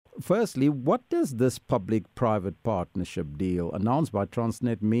Firstly, what does this public-private partnership deal announced by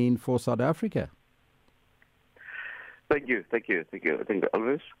Transnet mean for South Africa? Thank you,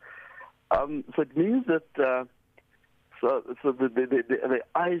 Elvis. So it means that the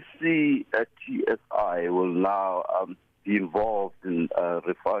ICTSI will now be involved in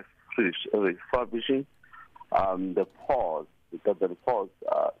refurbishing the ports, because the ports,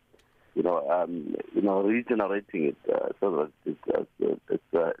 regenerating it, so that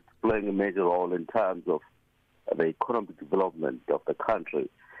it's playing a major role in terms of the economic development of the country.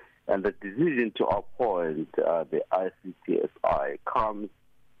 And the decision to appoint the ICTSI comes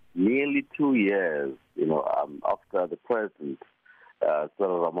nearly 2 years, after the president,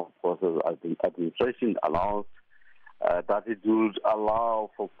 Cyril Ramaphosa's administration announced that it would allow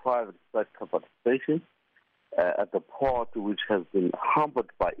for private sector participation at the port, which has been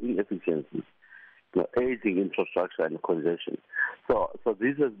hampered by inefficiencies, aging infrastructure and congestion. So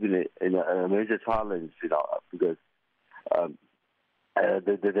this has been a major challenge, because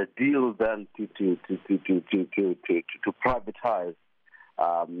the deal then to privatize,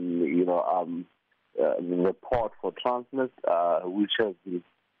 the port for Transnet, which has been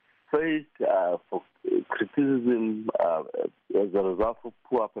faced for criticism as a result of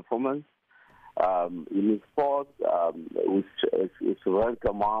poor performance in its ports, which is ranked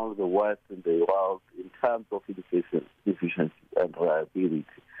among the worst in the world in terms of efficiency and reliability.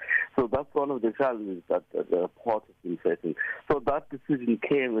 So that's one of the challenges that the port has been facing. So that decision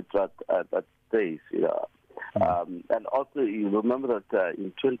came at that stage, and also you remember that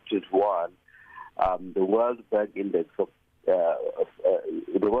in 2021, the World Bank Index of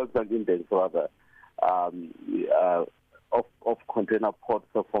container port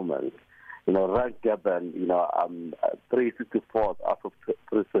performance, ranked Durban, 364th out of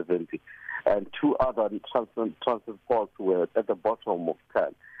 370, and two other transit ports were at the bottom of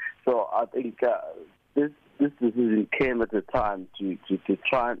 10. So I think this decision came at a time to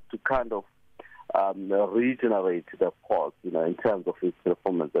try to kind of regenerate the port, in terms of its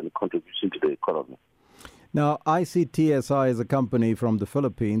performance and contribution to the economy. Now, ICTSI is a company from the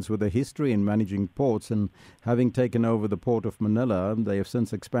Philippines with a history in managing ports, and having taken over the port of Manila, they have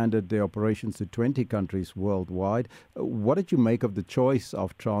since expanded their operations to 20 countries worldwide. What did you make of the choice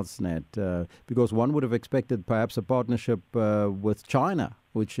of Transnet? Because one would have expected perhaps a partnership with China,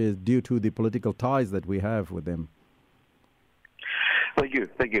 which is due to the political ties that we have with them. Thank you.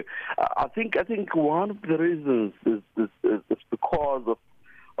 I think one of the reasons is because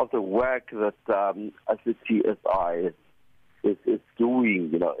of the work that ICTSI is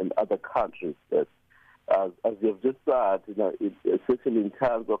doing, in other countries. That, as you've just said, especially in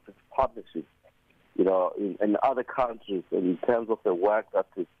terms of its partnerships, in other countries, and in terms of the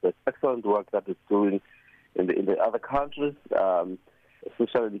excellent work that it's doing in the other countries,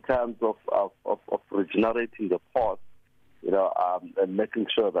 especially in terms of regenerating the ports, and making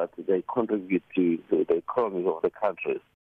sure that they contribute to the economies of the countries.